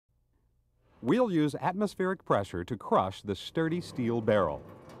We'll use atmospheric pressure to crush the sturdy steel barrel.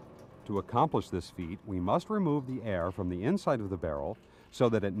 To accomplish this feat, we must remove the air from the inside of the barrel so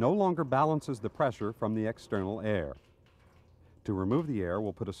that it no longer balances the pressure from the external air. To remove the air,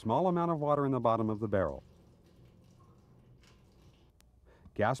 we'll put a small amount of water in the bottom of the barrel.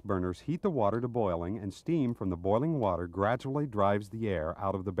 Gas burners heat the water to boiling, and steam from the boiling water gradually drives the air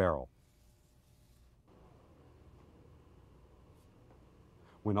out of the barrel.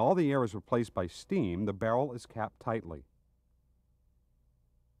 When all the air is replaced by steam, the barrel is capped tightly.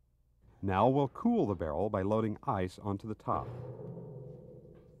 Now we'll cool the barrel by loading ice onto the top.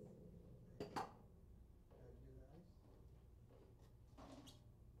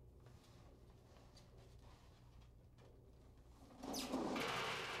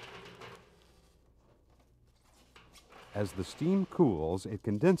 As the steam cools, it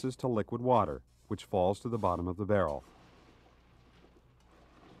condenses to liquid water, which falls to the bottom of the barrel.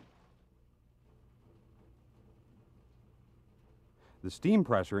 The steam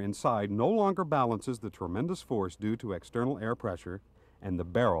pressure inside no longer balances the tremendous force due to external air pressure, and the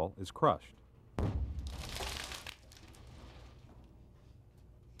barrel is crushed.